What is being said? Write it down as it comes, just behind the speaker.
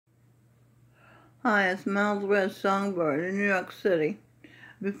Hi, it's Miles Red Songbird in New York City.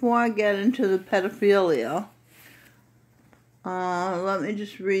 Before I get into the pedophilia, let me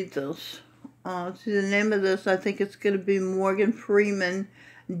just read this. See, the name of this, I think it's going to be Morgan Freeman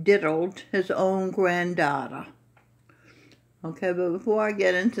Diddled, his own granddaughter. Okay, but before I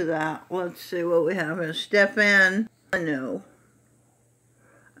get into that, let's see what we have here. Stefan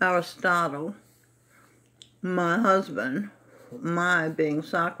Aristotle, my husband, my being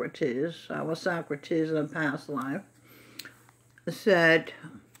Socrates, I was Socrates in a past life, said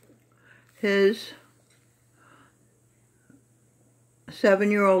his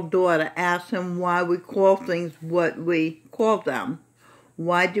 7-year-old daughter asked him why we call things what we call them.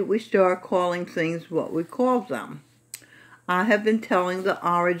 Why did we start calling things what we call them? I have been telling the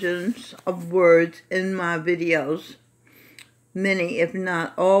origins of words in my videos. Many, if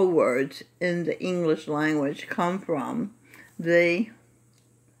not all, words in the English language come from the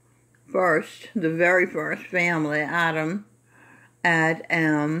very first family, Adam,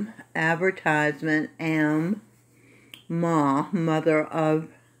 advertisement, mother of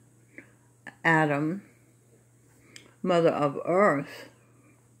Adam, mother of earth.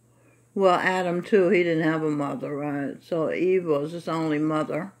 Well, Adam, too, he didn't have a mother, right? So Eve was his only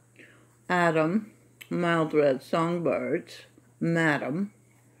mother. Adam, mild red songbirds, madam,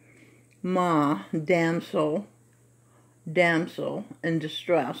 damsel in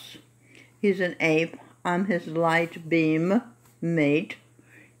distress. He's an ape. I'm his light beam mate.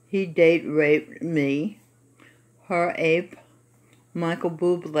 He date raped me. Her ape, Michael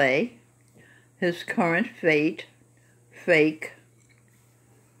Bublé. His current fate, fake.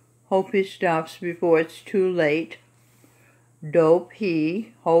 Hope he stops before it's too late. Dope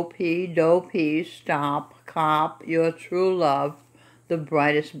he, stop, cop, your true love, the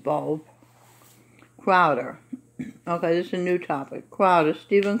brightest bulb. Crowder. Okay, this is a new topic. Crowder,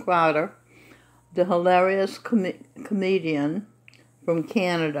 Stephen Crowder, the hilarious comedian from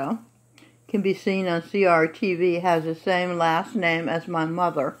Canada, can be seen on CRTV, has the same last name as my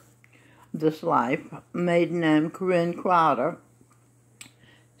mother, this life, maiden name Corinne Crowder.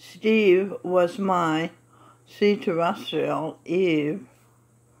 Steve was my terrestrial Eve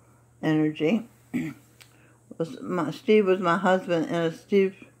energy. Steve was my husband, and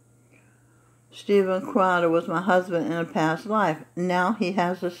Stephen Crowder was my husband in a past life. Now he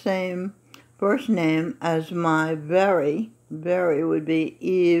has the same first name as my very would be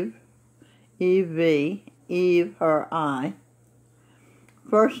Eve, Eve, her I.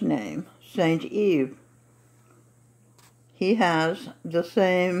 First name, Saint Eve. He has the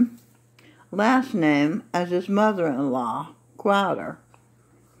same last name as his mother-in-law, Crowder.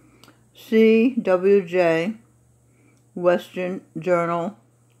 CWJ, Western Journal,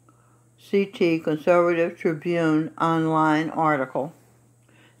 CT, Conservative Tribune online article.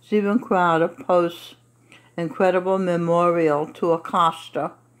 Stephen Crowder posts incredible memorial to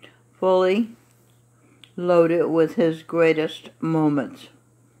Acosta, fully loaded with his greatest moments,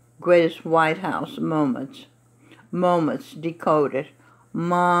 greatest White House moments decoded.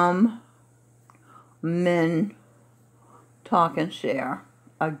 Mom, men, talk and share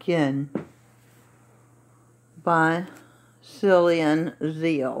again by Cillian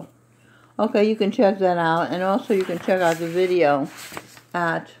Zeal. Okay, you can check that out, and also you can check out the video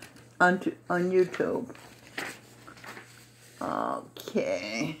on YouTube.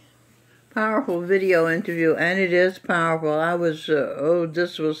 Okay. Powerful video interview, and it is powerful. I was,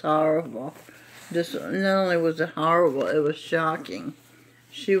 this was horrible. This, not only was it horrible, it was shocking.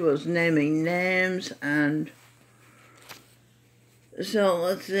 She was naming names, and so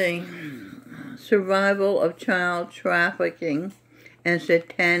let's see. Survival of child trafficking and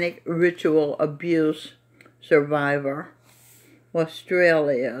satanic ritual abuse survivor.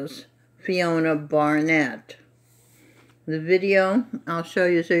 Australia's Fiona Barnett. The video, I'll show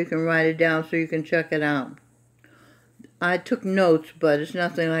you so you can write it down so you can check it out. I took notes, but it's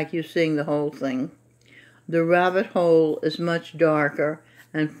nothing like you seeing the whole thing. The rabbit hole is much darker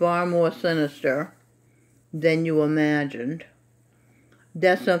and far more sinister than you imagined.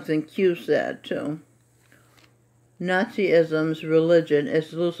 That's something Q said, too. Nazism's religion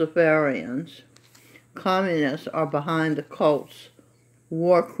is Luciferians. Communists are behind the cults.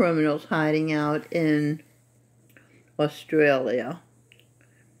 War criminals hiding out in Australia.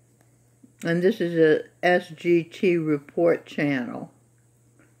 And this is a SGT report channel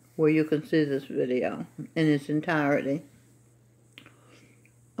where you can see this video in its entirety.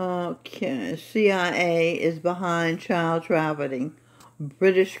 Okay, CIA is behind child trafficking.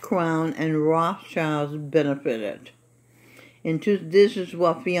 British Crown and Rothschilds benefited. This is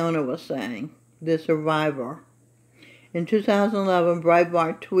what Fiona was saying, the survivor. In 2011,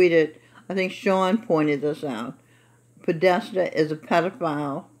 Breitbart tweeted I think Sean pointed this out. Podesta is a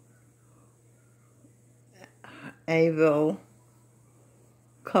pedophile, a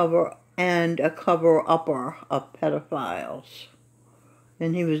cover-upper of pedophiles.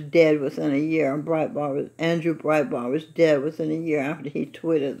 And he was dead within a year. Andrew Breitbart was dead within a year after he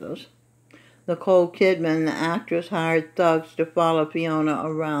tweeted this. Nicole Kidman, the actress, hired thugs to follow Fiona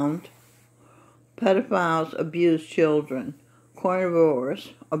around. Pedophiles abuse children.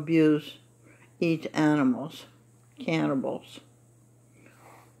 Carnivores eat animals. Cannibals.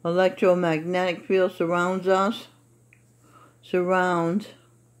 Electromagnetic field surrounds us. Surrounds,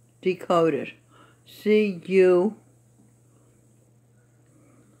 decoded. C-U,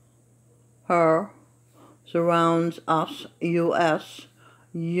 her, surrounds us, U-S,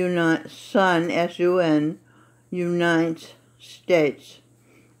 sun, S-U-N, United States.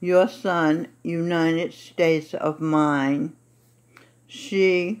 Your son, United States of mine.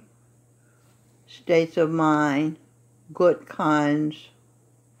 She, states of mind, good kinds,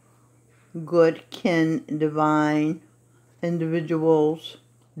 good kin, divine, individuals,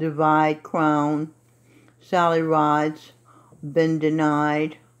 divide, crown. Sally rides, been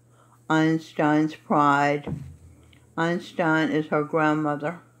denied, Einstein's pride. Einstein is her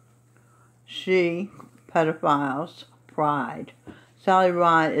grandmother. She, pedophiles, pride. Sally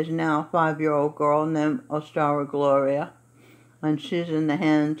Ride is now a 5-year-old girl named Ostara Gloria, and she's in the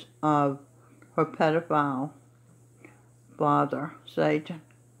hands of her pedophile father, Satan.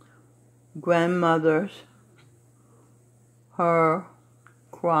 Grandmothers, her,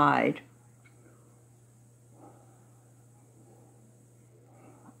 cried.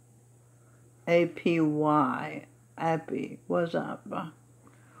 A-P-Y, Appy, what's up?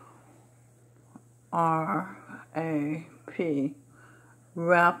 R-A-P,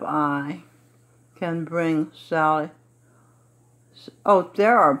 rap I, can bring Sally,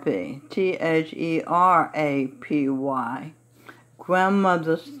 therapy, T-H-E-R-A-P-Y.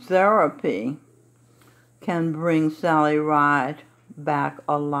 Grandmother's therapy can bring Sally Ride back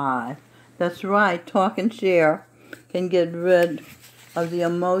alive. That's right, Talk and Share can get rid of the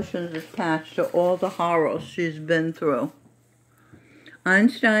emotions attached to all the horrors she's been through.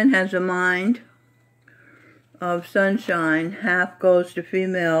 Einstein has a mind of sunshine, half goes to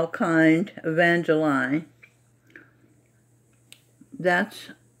female kind, Evangeline.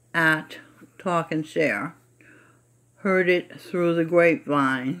 That's at Talk and Share. Heard it through the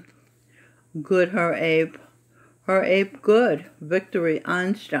grapevine. Good her ape good. Victory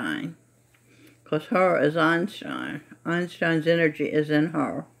Einstein. Because her is Einstein. Einstein's energy is in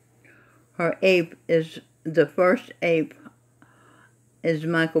her. Her ape is, the first ape is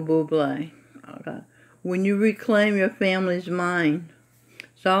Michael Bublé. Okay. When you reclaim your family's mind,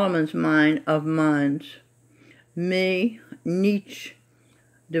 Solomon's mind of minds, me, Nietzsche,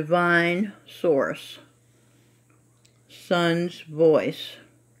 divine source, son's voice,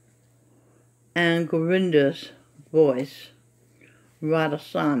 and Gorinda's voice,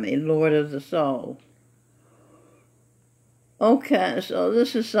 Radhasamy, Lord of the Soul. Okay, so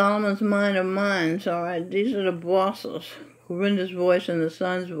this is Solomon's mind of minds, all right? These are the bosses. Gorinda's voice and the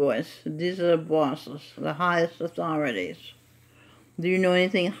son's voice. These are the bosses, the highest authorities. Do you know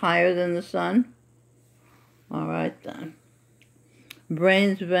anything higher than the sun? All right, then.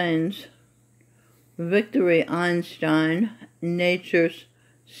 Brains, veins. Victory Einstein, nature's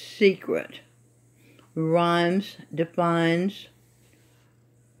secret. Rhymes, defines,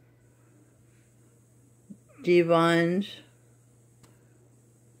 divines,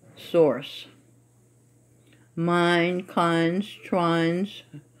 source. Mind, kinds, trines,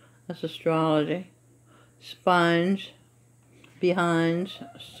 that's astrology. Spines, behinds,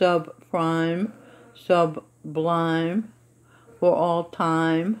 subprime, sublime, for all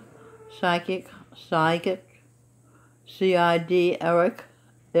time. Psychic, CID, Eric,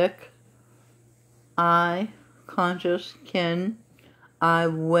 ick. I, conscious, kin, I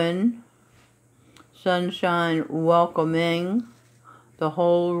win. Sunshine, welcoming, the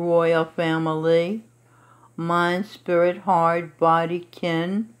whole royal family. Mind, spirit, heart, body,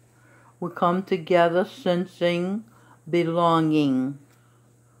 kin. We come together, sensing, belonging.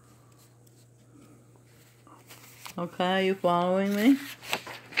 Okay, you following me?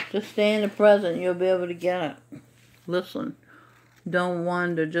 Just stay in the present, you'll be able to get it. Listen. Don't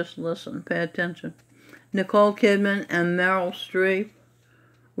wander, just listen. Pay attention. Nicole Kidman and Meryl Streep,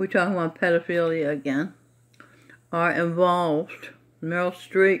 we're talking about pedophilia again, are involved. Meryl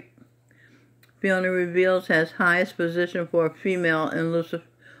Streep, Fiona reveals, has highest position for a female in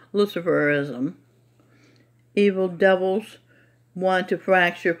Luciferism. Evil devils want to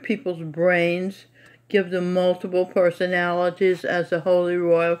fracture people's brains, give them multiple personalities, as the Holy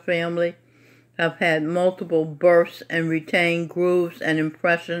Royal Family have had multiple births and retain grooves and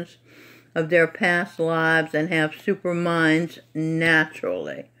impressions of their past lives and have super minds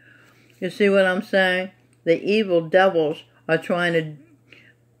naturally. You see what I'm saying? The evil devils are trying to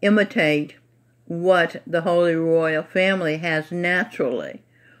imitate what the Holy Royal Family has naturally,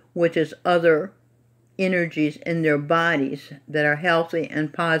 which is other energies in their bodies that are healthy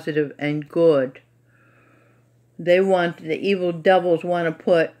and positive and good. The evil devils want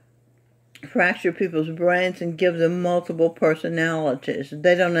to fracture people's brains and give them multiple personalities.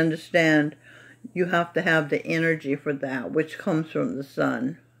 They don't understand you have to have the energy for that, which comes from the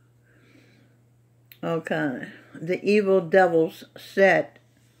sun. Okay. The evil devils set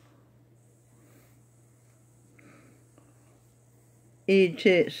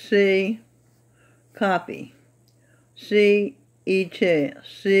C copy. C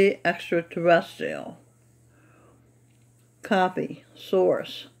extraterrestrial. Copy,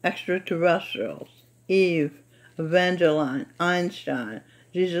 source, extraterrestrials, Eve, Evangeline, Einstein,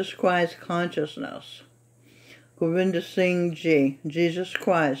 Jesus Christ consciousness. Govinda Singh Ji, Jesus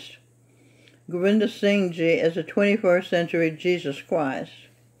Christ. Govinda Singh Ji is a 21st century Jesus Christ,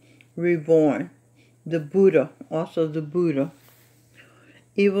 reborn. The Buddha, also the Buddha.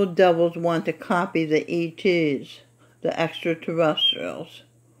 Evil devils want to copy the ETs, the extraterrestrials,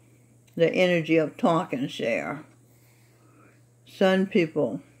 the energy of talk and share. Sun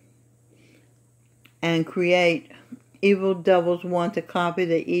people, and create. Evil devils want to copy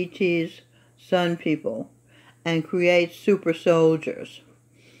the ET's sun people and create super soldiers.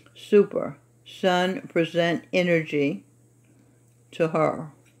 Super. Sun present energy to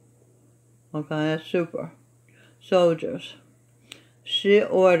her. Okay, that's super. Soldiers. She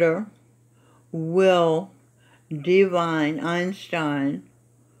order, will, divine, Einstein,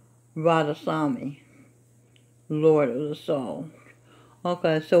 Radhasamy, Lord of the soul.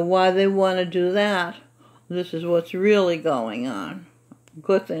 Okay, so why they want to do that, this is what's really going on.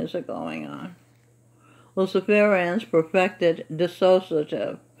 Good things are going on. Luciferians perfected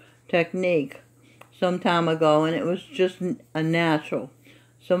dissociative technique some time ago, and it was just a natural.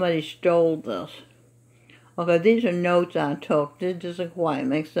 Somebody stole this. Okay, these are notes I took. This doesn't quite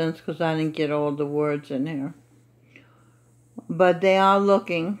make sense because I didn't get all the words in here. But they are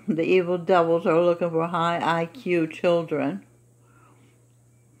looking, the evil devils are looking for high IQ children,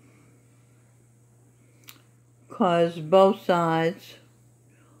 because both sides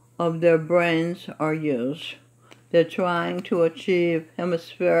of their brains are used. They're trying to achieve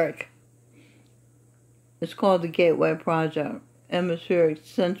hemispheric, it's called the Gateway Project, hemispheric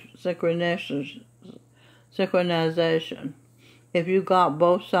synchronization. If you got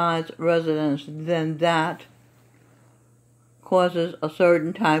both sides residents, then that causes a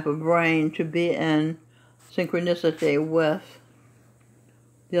certain type of brain to be in synchronicity with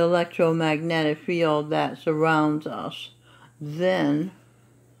the electromagnetic field that surrounds us. Then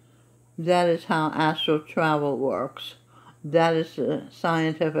that is how astral travel works. That is the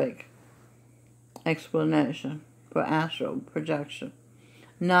scientific explanation for astral projection.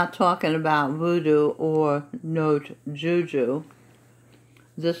 Not talking about voodoo or note juju.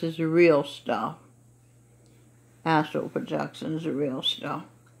 This is real stuff. Astral projection is real stuff.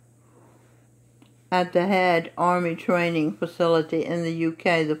 At the head army training facility in the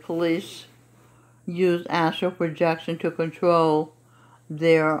UK, the police used astral projection to control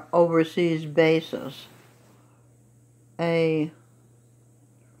their overseas bases. A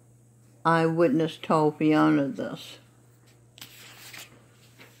eyewitness told Fiona this.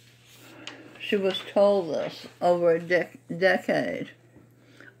 She was told this over a decade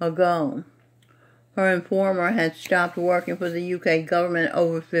ago. Her informer had stopped working for the UK government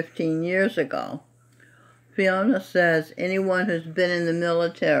over 15 years ago. Fiona says anyone who's been in the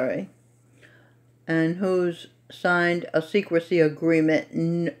military and who's signed a secrecy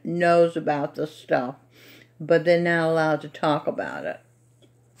agreement knows about this stuff, but they're not allowed to talk about it.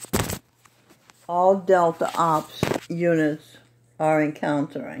 All Delta Ops units are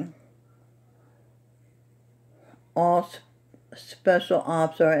encountering. All special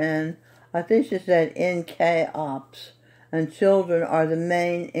ops are in, I think she said NK ops, and children are the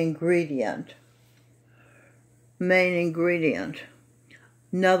main ingredient.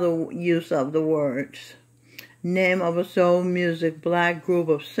 Another use of the words. Name of a soul music black group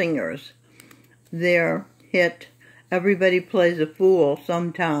of singers. Their hit, Everybody Plays a Fool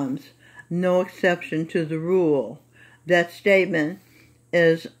Sometimes, no exception to the rule. That statement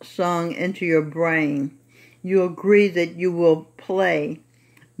is sung into your brain. You agree that you will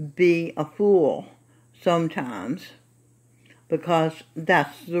be a fool sometimes, because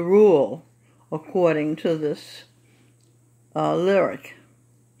that's the rule according to this lyric.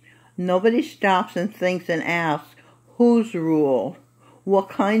 Nobody stops and thinks and asks, whose rule? What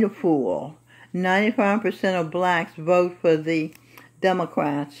kind of fool? 95% of blacks vote for the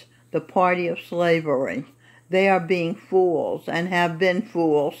Democrats, the party of slavery. They are being fools and have been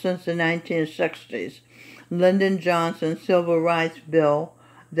fools since the 1960s. Lyndon Johnson's Civil Rights Bill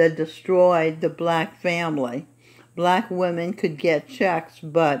that destroyed the black family. Black women could get checks,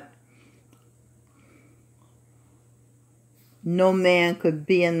 but no man could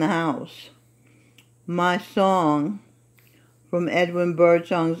be in the house. My song from Edwin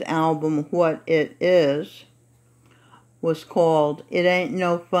Birdsong's album, What It Is, was called It Ain't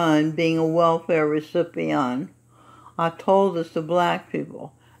No Fun Being a Welfare Recipient. I told this to black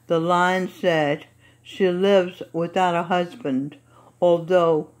people. The line said, she lives without a husband,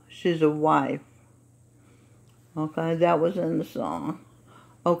 although she's a wife. Okay, that was in the song.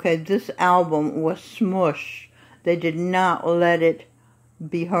 Okay, this album was smush. They did not let it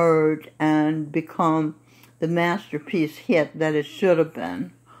be heard and become the masterpiece hit that it should have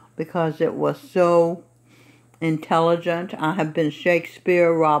been, because it was so intelligent. I have been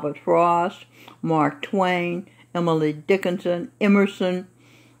Shakespeare, Robert Frost, Mark Twain, Emily Dickinson, Emerson,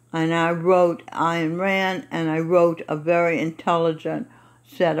 and I wrote Ayn Rand, and I wrote a very intelligent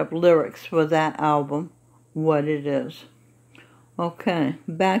set of lyrics for that album, What It Is. Okay,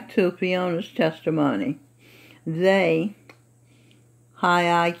 back to Fiona's testimony. They,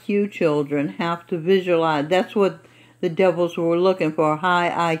 high IQ children, have to visualize. That's what the devils were looking for,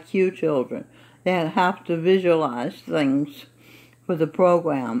 high IQ children. They have to visualize things for the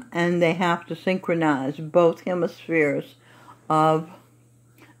program, and they have to synchronize both hemispheres of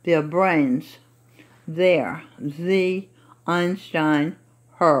their brains. There, the Einstein,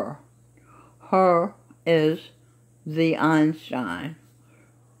 her. Her is the Einstein.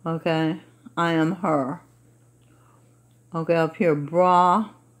 Okay, I am her. Okay, up here,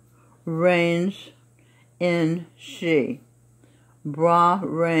 Bra reigns in she. Bra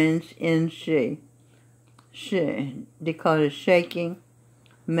reigns in she. She, because it's shaking,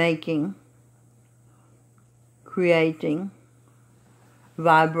 making, creating,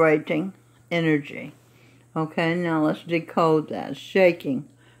 vibrating energy. Okay, now let's decode that. Shaking.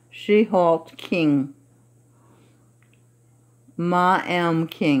 She halt king. Ma am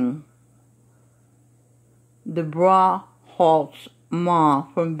king. The bra halts Ma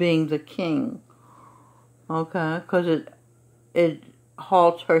from being the king. Okay, because it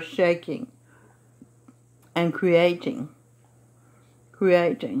halts her shaking and creating.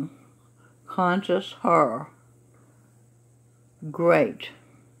 Conscious her. Great.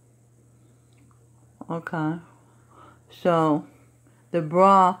 Okay. So the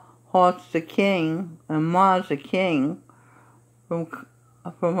bra halts the king, and Ma's the king from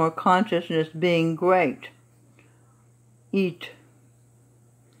her consciousness being great. Eat.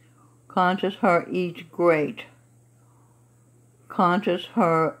 Conscious her eat great. Conscious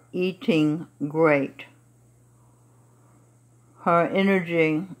her eating great. Her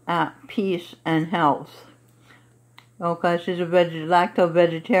energy at peace and health. Okay, she's a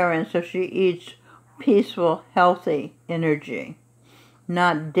lacto-vegetarian, so she eats peaceful, healthy energy,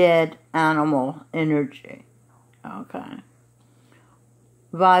 not dead animal energy. Okay.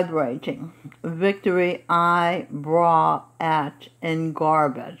 Vibrating. Victory, I, bra, at, in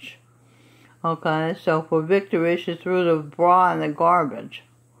garbage. Okay, so for victory, she threw the bra in the garbage.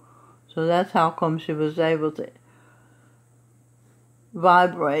 So that's how come she was able to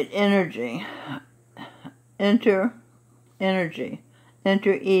vibrate energy. Enter energy.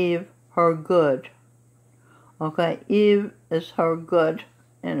 Enter Eve, her good. Okay, Eve is her good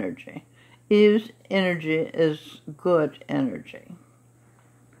energy. Eve's energy is good energy.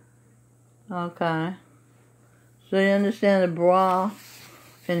 Okay. So you understand the bra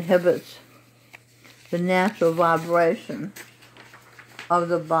inhibits the natural vibration of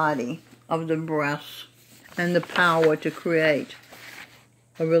the body, of the breasts, and the power to create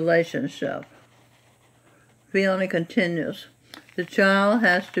a relationship. Fiona continues, the child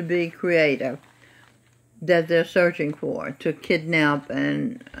has to be creative that they're searching for, to kidnap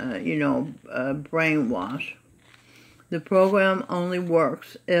and, brainwash. The program only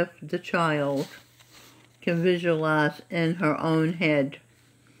works if the child can visualize in her own head,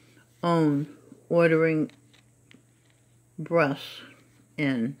 ordering breasts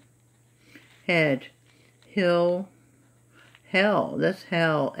in, head, hell, that's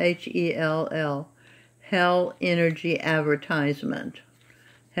hell, Hell, hell energy advertisement,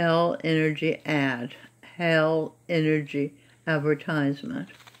 hell energy ad, hell energy advertisement.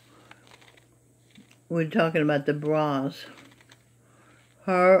 We're talking about the bras.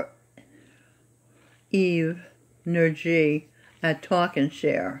 Her Eve, Nergy, at Talk and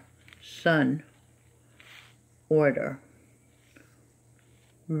Share. Sun, order,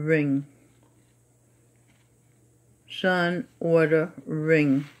 ring. Sun, order,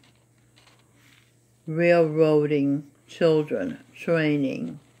 ring. Railroading, children,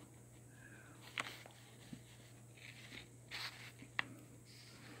 training.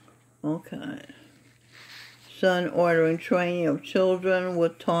 Okay. Sun ordering training of children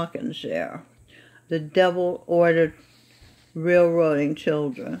with Talk and Share. The devil ordered railroading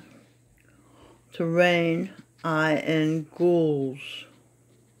children. Terrain, I in ghouls.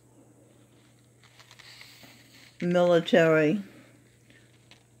 Military,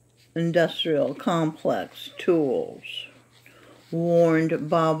 industrial complex, tools. Warned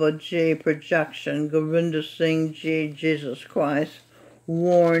Baba G, projection, Govinda Singh G, Jesus Christ.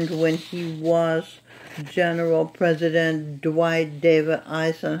 Warned when he was General President Dwight David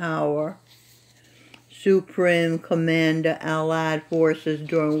Eisenhower, Supreme Commander Allied Forces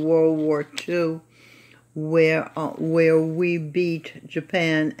during World War II, where we beat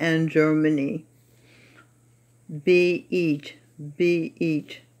Japan and Germany. Beat,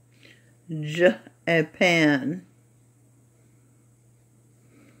 Japan.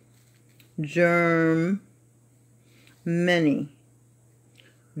 Germany.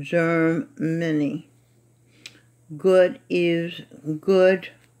 Good is good,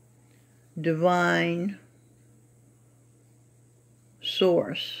 divine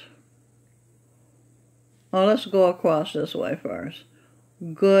source. Oh, let's go across this way first.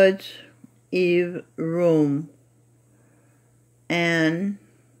 Goods, Eve, room, and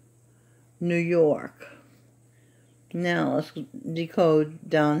New York. Now let's decode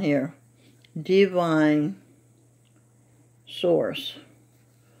down here. Divine source.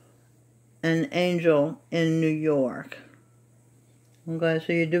 An angel in New York. Okay,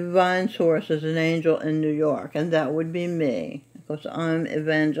 so your divine source is an angel in New York, and that would be me, because I'm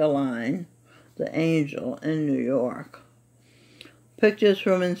Evangeline, the angel in New York. Pictures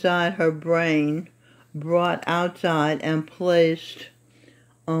from inside her brain brought outside and placed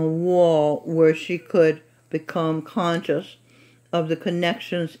on a wall where she could become conscious of the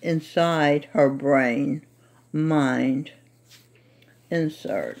connections inside her brain, mind.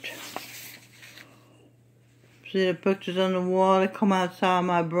 Insert. See the pictures on the wall that come outside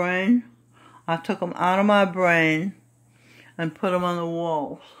my brain? I took them out of my brain and put them on the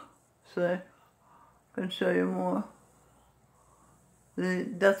walls. See? I can show you more.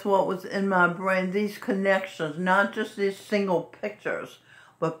 That's what was in my brain. These connections, not just these single pictures,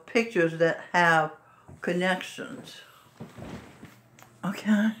 but pictures that have connections.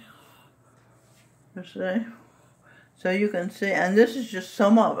 Okay? You see? So you can see, and this is just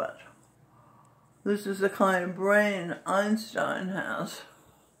some of it. This is the kind of brain Einstein has.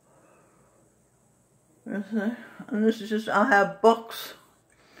 You see? And this is just, I have books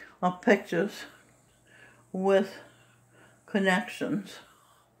of pictures with connections.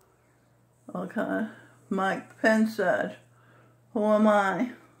 Okay? Mike Penn said, who am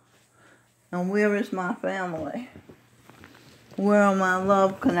I? And where is my family? Where are my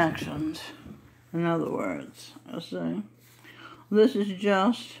love connections? In other words, you see? This is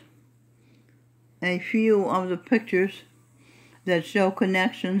just a few of the pictures that show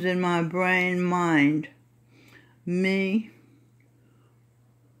connections in my brain mind. Me,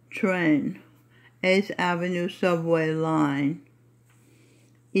 train, 8th Avenue subway line,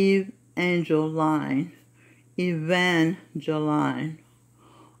 Eve, angel line, Evangeline,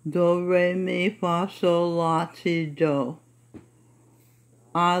 do, re, mi, fa, sol, la, ti, do.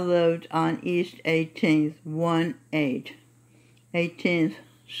 I lived on East 18th, 18th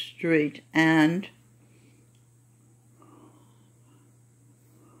Street and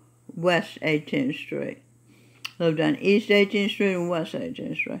West 18th Street. Lived on East 18th Street and West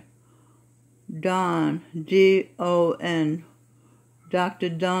 18th Street. Don, D-O-N, Dr.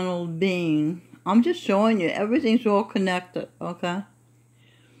 Donald Bean. I'm just showing you, everything's all connected, okay?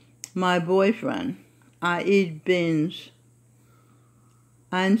 My boyfriend, I eat beans.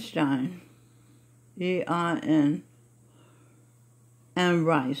 Einstein, E-I-N, and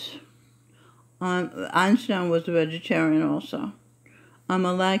rice. Einstein was a vegetarian also. I'm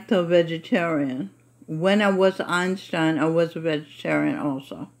a lacto-vegetarian. When I was Einstein, I was a vegetarian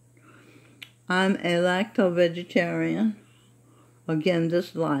also. I'm a lacto-vegetarian. Again,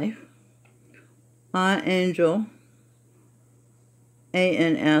 this life. I, angel,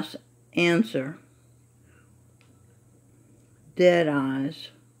 A-N-S, answer. Dead eyes.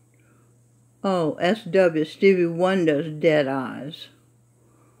 Oh, S.W. Stevie Wonder's Dead Eyes.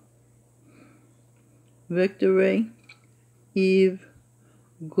 Victory, Eve,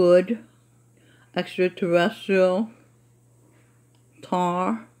 good, Extraterrestrial,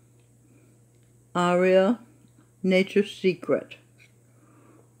 Tar, Aria, Nature's Secret.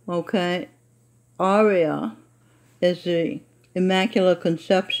 Okay, Aria is the Immaculate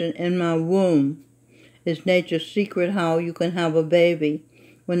Conception in my womb. It's Nature's Secret how you can have a baby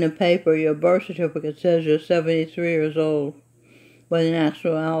when the paper, your birth certificate, says you're 73 years old, but in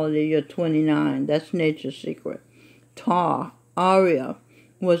actuality you're 29. That's Nature's Secret. Tar, Aria,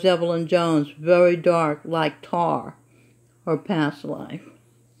 was Evelyn Jones, very dark, like tar, her past life.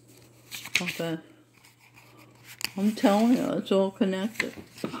 Okay. I'm telling you, it's all connected.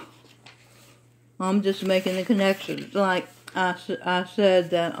 I'm just making the connections. Like I said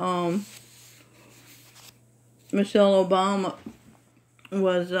that Michelle Obama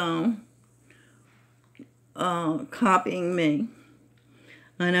was copying me.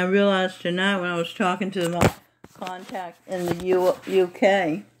 And I realized tonight when I was talking to my contact in the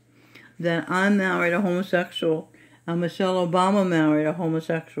UK that I married a homosexual and Michelle Obama married a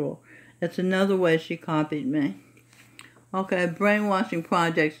homosexual. That's another way she copied me. Okay, brainwashing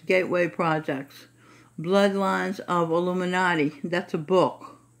projects, gateway projects, bloodlines of Illuminati. That's a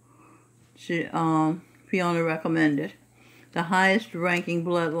book Fiona recommended. The highest ranking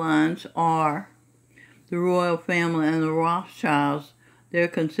bloodlines are the royal family and the Rothschilds. They're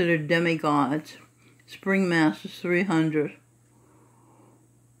considered demigods. Springmasters 300.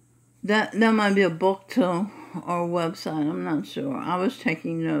 That might be a book too, or a website, I'm not sure. I was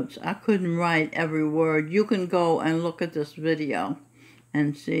taking notes. I couldn't write every word. You can go and look at this video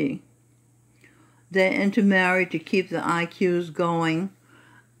and see. They intermarry to keep the IQs going,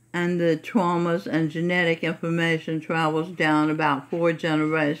 and the traumas and genetic information travels down about 4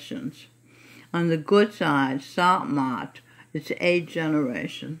 generations. On the good side, Satmat, it's 8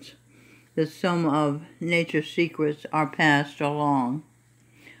 generations. That some of nature's secrets are passed along.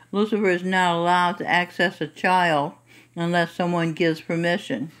 Lucifer is not allowed to access a child unless someone gives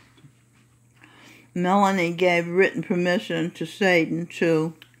permission. Melanie gave written permission to Satan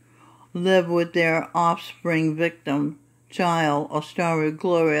to live with their offspring victim, child, Astaria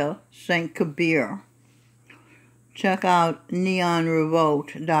Gloria, St. Kabir. Check out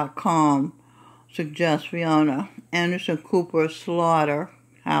neonrevolt.com, suggests Fiona. Anderson Cooper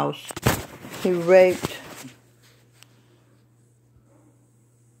slaughterhouse. He raped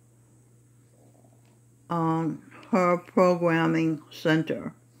her programming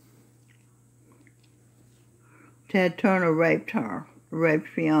center. Ted Turner raped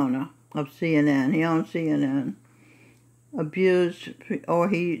Fiona of CNN. He owned CNN. Abused, or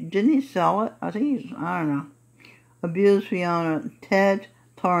didn't he sell it? I don't know. Abused Fiona. Ted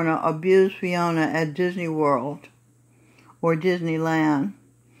Turner abused Fiona at Disney World or Disneyland.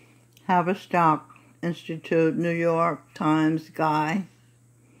 Haverstock Institute, New York Times guy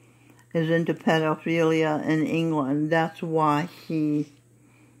is into pedophilia in England. That's why he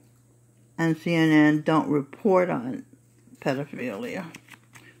and CNN don't report on pedophilia,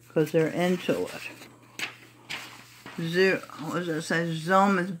 because they're into it. What does it say?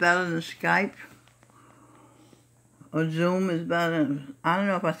 Zoom is better than Skype? Or Zoom is better than... I don't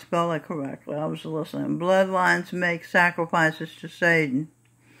know if I spelled that correctly. I was listening. Bloodlines make sacrifices to Satan.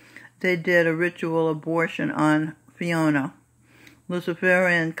 They did a ritual abortion on Fiona.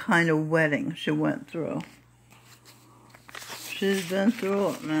 Luciferian kind of wedding she went through. She's been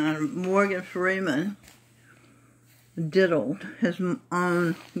through it, man. Morgan Freeman diddled his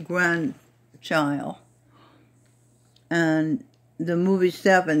own grandchild. And the movie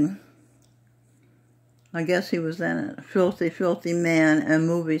 7, I guess he was in it. Filthy, filthy man, and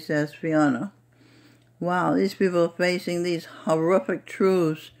movie says Fiona. Wow, these people are facing these horrific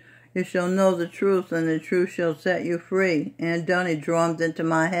truths. You shall know the truth, and the truth shall set you free. Aunt Dunny drummed into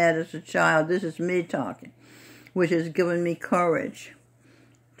my head as a child. This is me talking, which has given me courage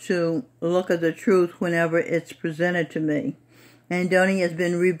to look at the truth whenever it's presented to me. Aunt Dunny has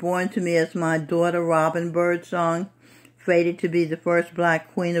been reborn to me as my daughter, Robin Birdsong, fated to be the first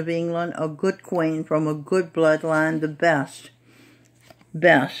black queen of England, a good queen from a good bloodline, the best.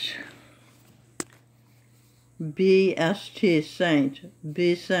 Best. B-S-T, saint.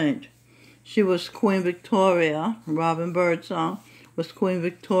 Be saint. She was Queen Victoria. Robin Birdsong was Queen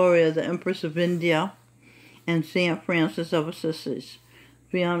Victoria, the Empress of India, and St. Francis of Assisi.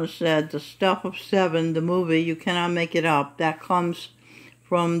 Fiona said, the stuff of 7, the movie, you cannot make it up. That comes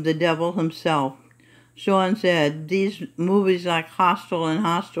from the devil himself. Sean said, these movies like Hostel and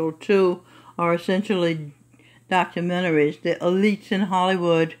Hostel 2 are essentially documentaries. The elites in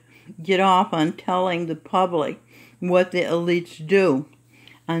Hollywood get off on telling the public what the elites do,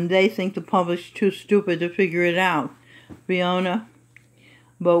 and they think the public's too stupid to figure it out. Fiona,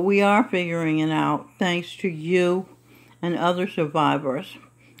 But we are figuring it out thanks to you and other survivors.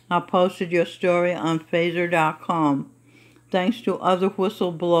 I posted your story on Phaser.com. Thanks to other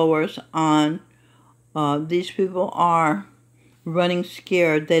whistleblowers on, these people are running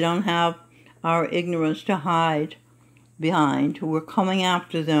scared. They don't have our ignorance to hide behind. We're coming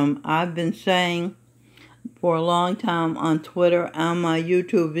after them. I've been saying for a long time on Twitter and my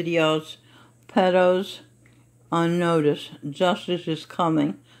YouTube videos, pedos on notice. Justice is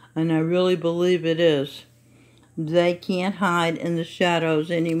coming, and I really believe it is. They can't hide in the shadows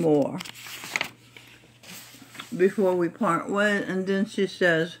anymore. Before we part ways, and then she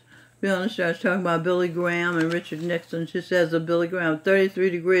says, Fiona starts talking about Billy Graham and Richard Nixon. She says of Billy Graham, 33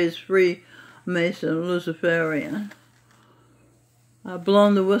 degrees, Freemason, Luciferian. I've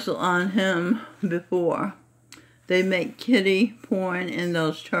blown the whistle on him before. They make kiddie porn in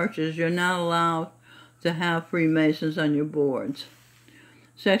those churches. You're not allowed to have Freemasons on your boards.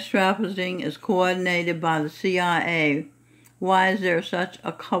 Sex trafficking is coordinated by the CIA. Why is there such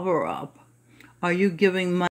a cover-up? Are you giving money